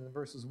instructions in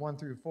verses 1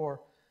 through 4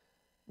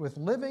 with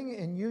living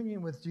in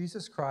union with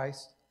Jesus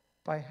Christ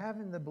by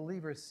having the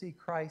believer see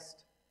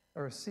Christ,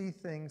 or see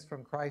things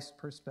from Christ's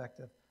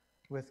perspective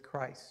with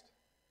Christ.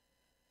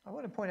 I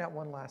want to point out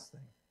one last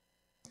thing.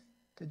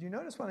 Did you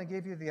notice when I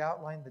gave you the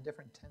outline, the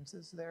different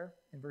tenses there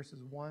in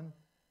verses 1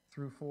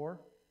 through 4?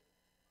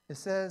 It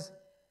says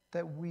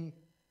that we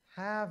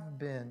have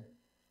been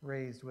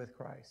raised with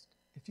Christ.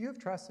 If you have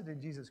trusted in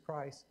Jesus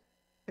Christ,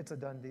 it's a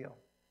done deal.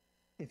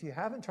 If you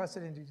haven't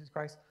trusted in Jesus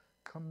Christ,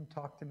 come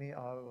talk to me.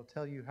 I will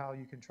tell you how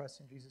you can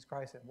trust in Jesus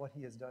Christ and what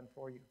he has done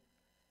for you.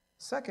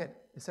 Second,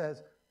 it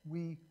says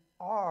we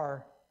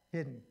are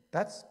hidden.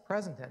 That's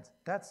present tense.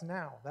 That's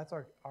now. That's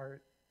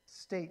our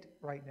state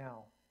right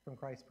now from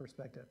Christ's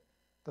perspective.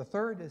 The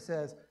third, it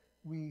says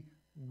we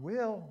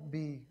will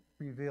be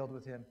revealed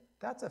with him.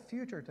 That's a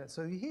future tense.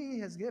 So he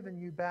has given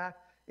you back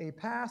a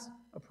past,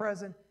 a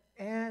present,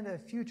 and a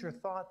future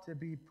thought to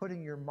be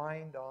putting your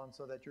mind on,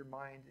 so that your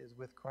mind is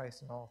with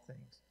Christ in all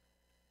things.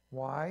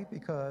 Why?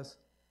 Because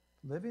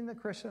living the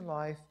Christian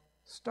life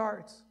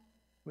starts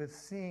with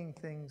seeing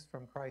things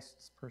from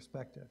Christ's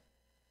perspective.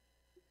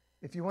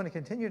 If you want to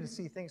continue to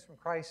see things from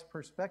Christ's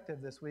perspective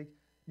this week,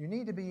 you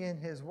need to be in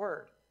his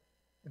word.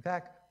 In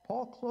fact,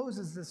 Paul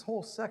closes this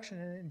whole section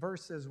in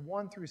verses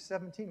 1 through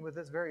 17 with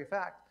this very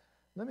fact.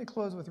 Let me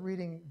close with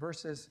reading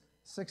verses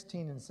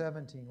 16 and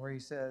 17, where he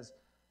says,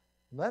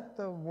 "Let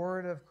the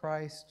word of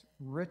Christ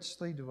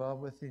richly dwell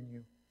within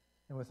you,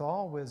 and with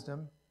all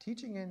wisdom,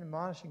 teaching and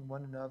admonishing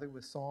one another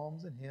with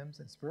psalms and hymns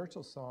and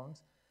spiritual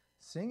songs,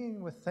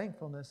 singing with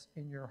thankfulness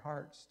in your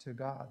hearts to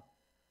God.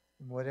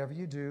 And whatever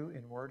you do,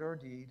 in word or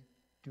deed,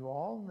 do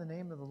all in the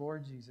name of the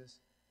Lord Jesus,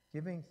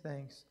 giving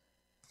thanks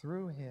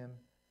through him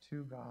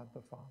to God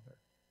the Father."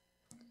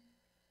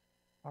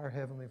 Our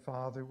Heavenly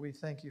Father, we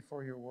thank you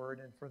for your word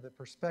and for the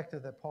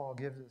perspective that Paul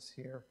gives us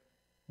here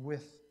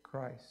with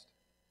Christ.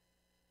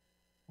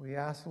 We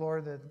ask,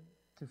 Lord, that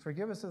to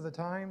forgive us of the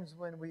times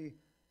when we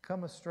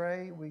come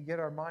astray, we get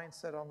our mind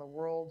set on the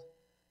world,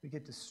 we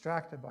get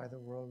distracted by the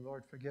world.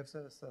 Lord, forgive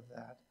us of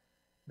that.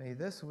 May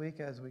this week,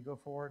 as we go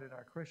forward in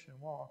our Christian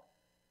walk,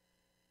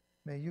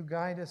 may you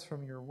guide us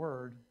from your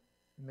word,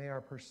 and may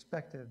our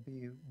perspective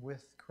be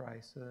with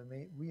Christ, so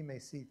that we may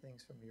see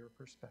things from your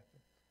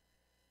perspective.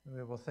 And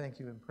we will thank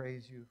you and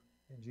praise you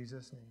in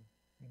Jesus' name.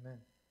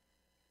 Amen.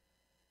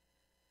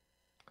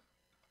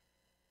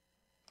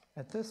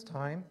 At this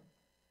time,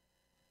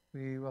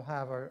 we will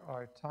have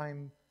our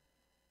time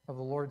of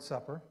the Lord's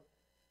Supper.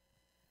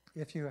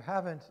 If you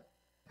haven't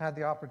had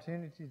the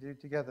opportunity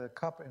to get the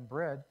cup and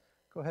bread,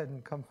 go ahead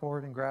and come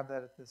forward and grab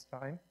that at this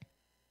time.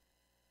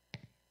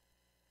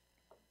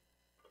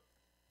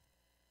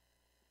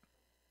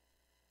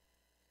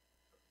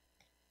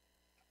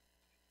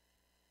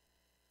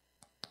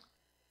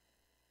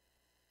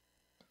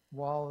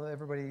 While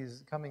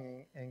everybody's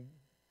coming and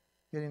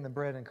getting the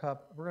bread and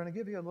cup, we're going to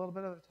give you a little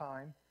bit of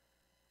time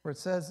where it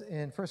says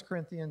in 1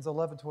 Corinthians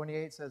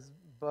 11:28 says,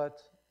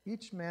 "But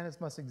each man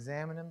must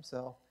examine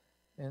himself,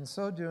 and in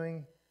so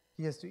doing,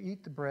 he is to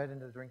eat the bread and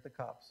to drink the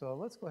cup." So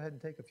let's go ahead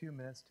and take a few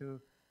minutes to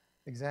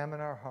examine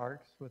our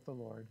hearts with the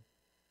Lord,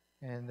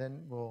 and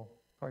then we'll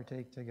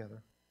partake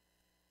together.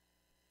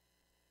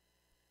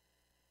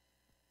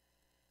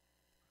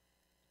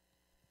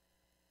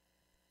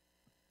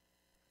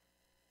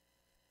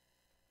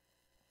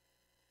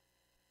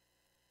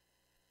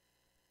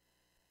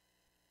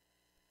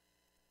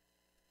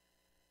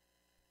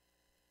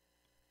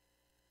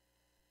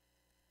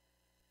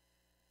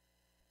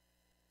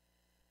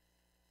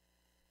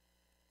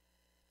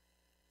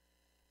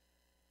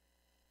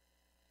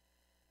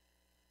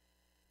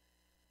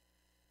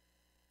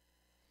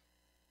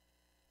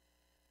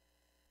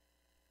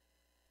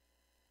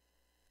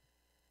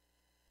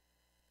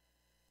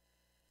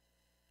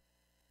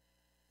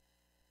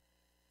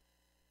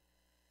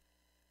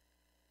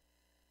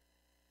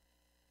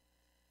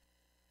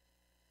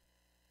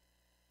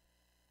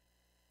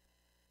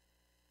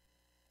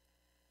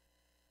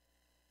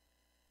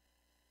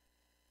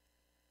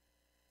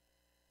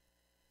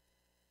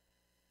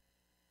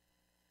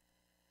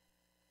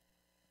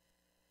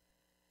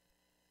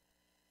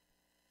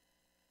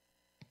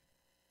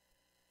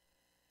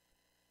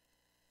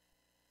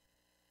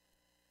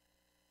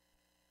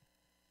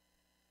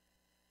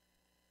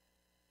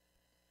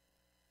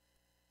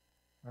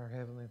 Our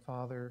Heavenly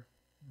Father,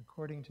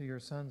 according to your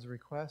Son's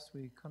request,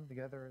 we come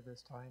together at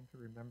this time to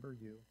remember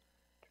you,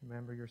 to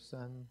remember your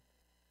Son.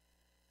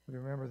 We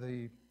remember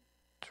the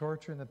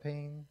torture and the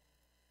pain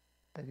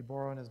that he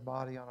bore on his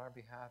body on our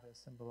behalf, as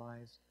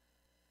symbolized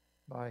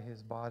by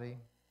his body,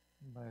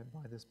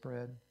 by this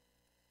bread.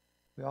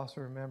 We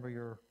also remember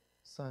your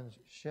Son's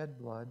shed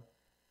blood,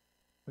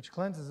 which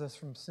cleanses us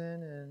from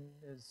sin and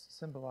is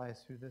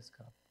symbolized through this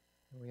cup.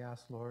 And we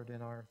ask, Lord,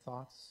 in our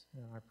thoughts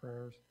and our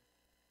prayers,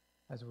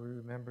 as we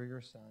remember your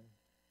Son,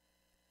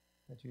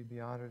 that you'd be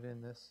honored in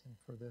this, and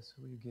for this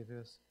we give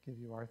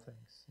you our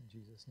thanks in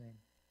Jesus'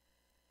 name.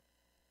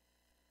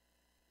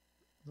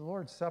 The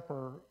Lord's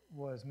Supper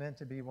was meant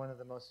to be one of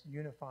the most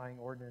unifying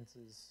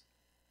ordinances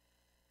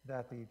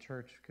that the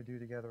church could do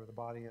together with the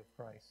body of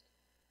Christ.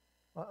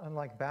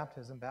 Unlike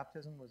baptism,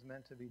 baptism was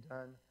meant to be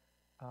done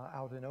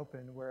out in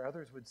open, where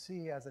others would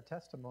see as a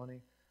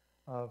testimony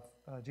of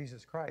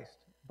Jesus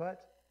Christ.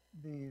 But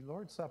the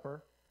Lord's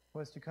Supper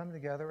was to come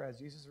together as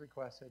Jesus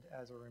requested,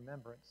 as a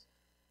remembrance,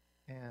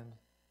 and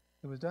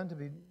it was done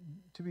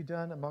to be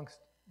done amongst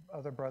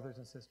other brothers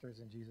and sisters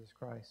in Jesus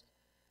Christ.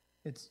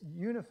 It's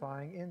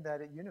unifying in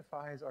that it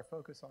unifies our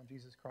focus on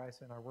Jesus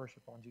Christ and our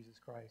worship on Jesus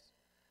Christ.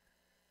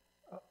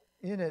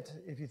 In it,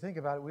 if you think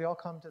about it, we all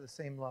come to the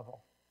same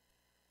level.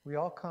 We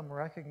all come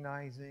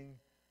recognizing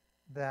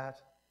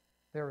that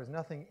there is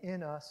nothing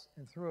in us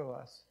and through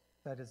us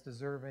that is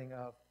deserving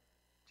of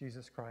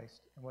Jesus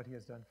Christ and what he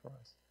has done for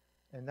us.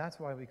 And that's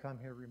why we come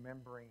here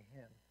remembering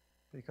him,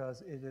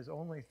 because it is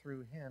only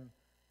through him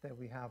that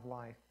we have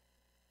life.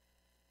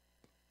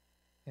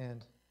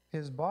 And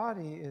his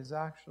body is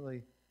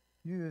actually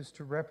used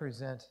to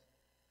represent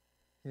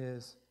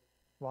his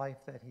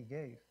life that he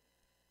gave.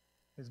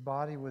 His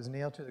body was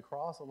nailed to the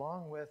cross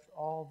along with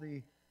all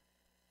the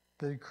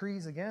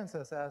decrees against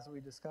us, as we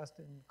discussed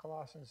in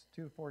Colossians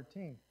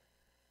 2:14.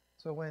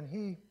 So when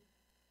he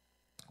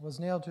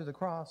was nailed to the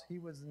cross, he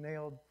was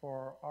nailed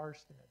for our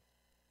stead.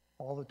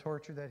 All the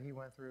torture that he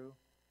went through,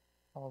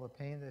 all the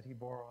pain that he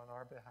bore on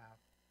our behalf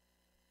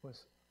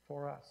was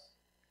for us.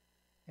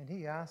 And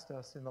he asked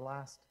us in the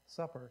Last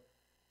Supper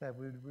that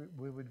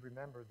we would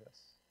remember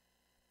this.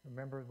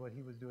 Remember what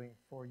he was doing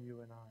for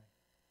you and I.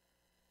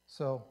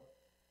 So,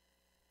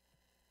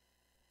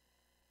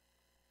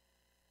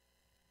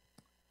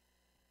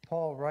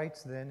 Paul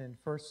writes then in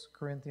 1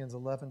 Corinthians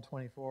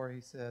 11:24,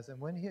 he says, "And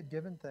when he had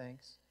given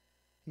thanks,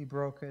 he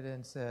broke it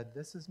and said,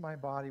 'This is my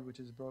body which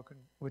is broken,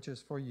 which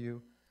is for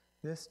you.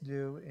 This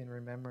do in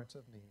remembrance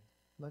of me.'"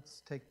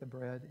 Let's take the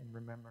bread in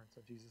remembrance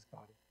of Jesus'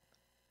 body.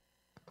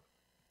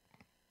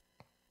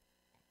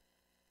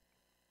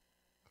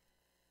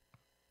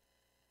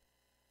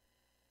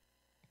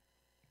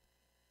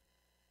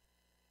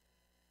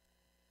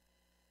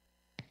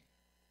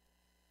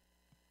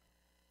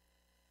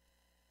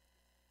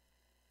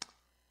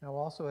 Now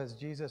also, as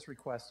Jesus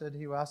requested,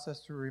 he asked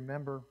us to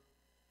remember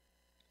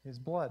his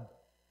blood.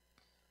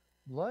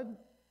 Blood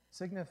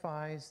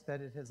signifies that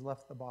it has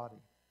left the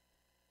body.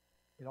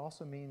 It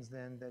also means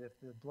then that if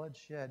the blood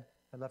shed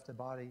had left the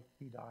body,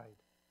 he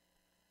died.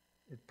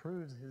 It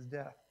proves his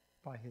death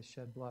by his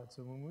shed blood.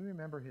 So when we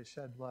remember his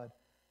shed blood,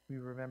 we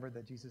remember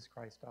that Jesus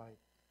Christ died.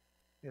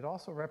 It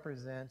also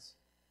represents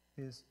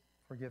his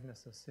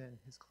forgiveness of sin,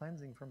 his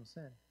cleansing from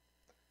sin.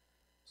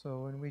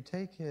 So when we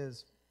take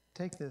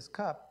this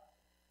cup,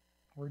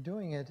 we're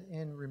doing it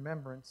in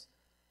remembrance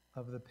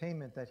of the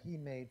payment that he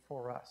made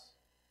for us.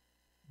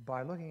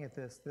 By looking at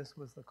this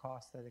was the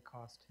cost that it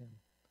cost him.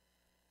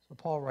 So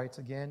Paul writes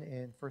again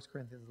in 1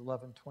 Corinthians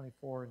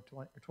 11:24 and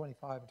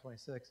 25 and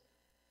 26,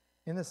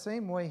 "In the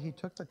same way he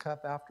took the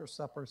cup after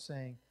supper,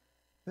 saying,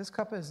 'This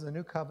cup is the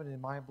new covenant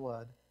in my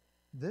blood.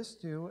 This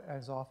do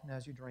as often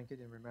as you drink it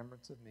in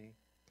remembrance of me.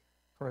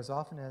 For as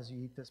often as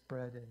you eat this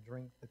bread and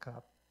drink the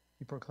cup,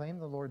 you proclaim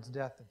the Lord's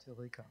death until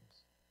he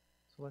comes.'"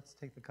 So let's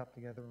take the cup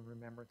together in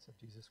remembrance of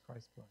Jesus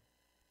Christ's blood.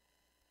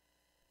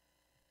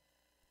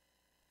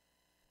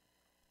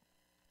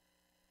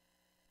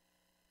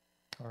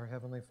 Our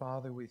Heavenly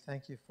Father, we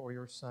thank you for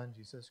your Son,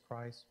 Jesus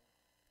Christ,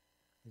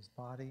 his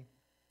body,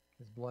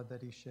 his blood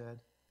that he shed.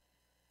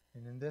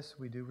 And in this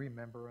we do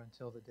remember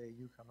until the day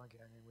you come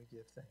again, and we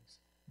give thanks.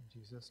 In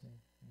Jesus'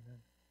 name,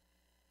 amen.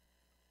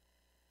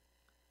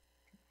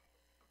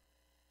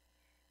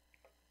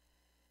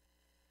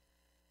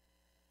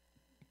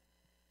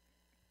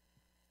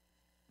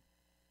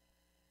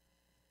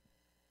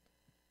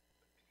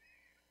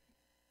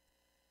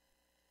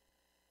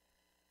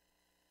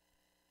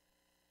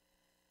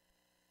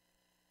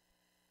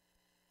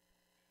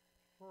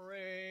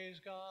 Praise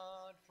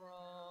God,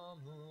 from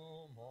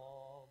whom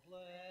all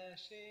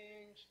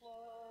blessings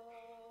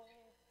flow.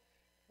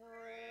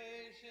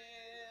 Praise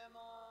him,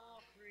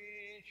 all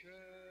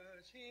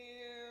creatures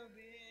here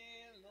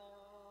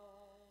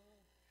below.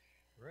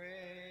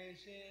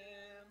 Praise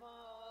him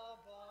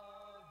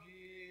above,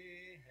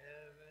 ye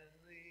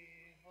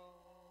heavenly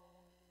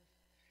hosts.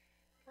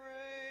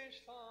 Praise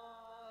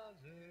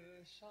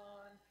Father,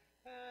 Son,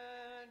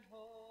 and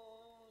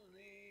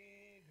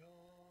Holy Ghost.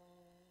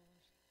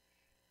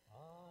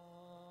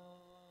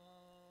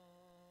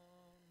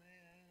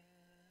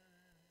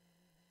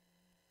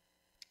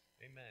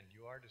 Amen.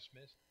 You are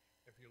dismissed.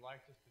 If you'd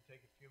like us to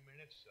take a few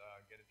minutes,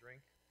 get a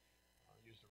drink, use the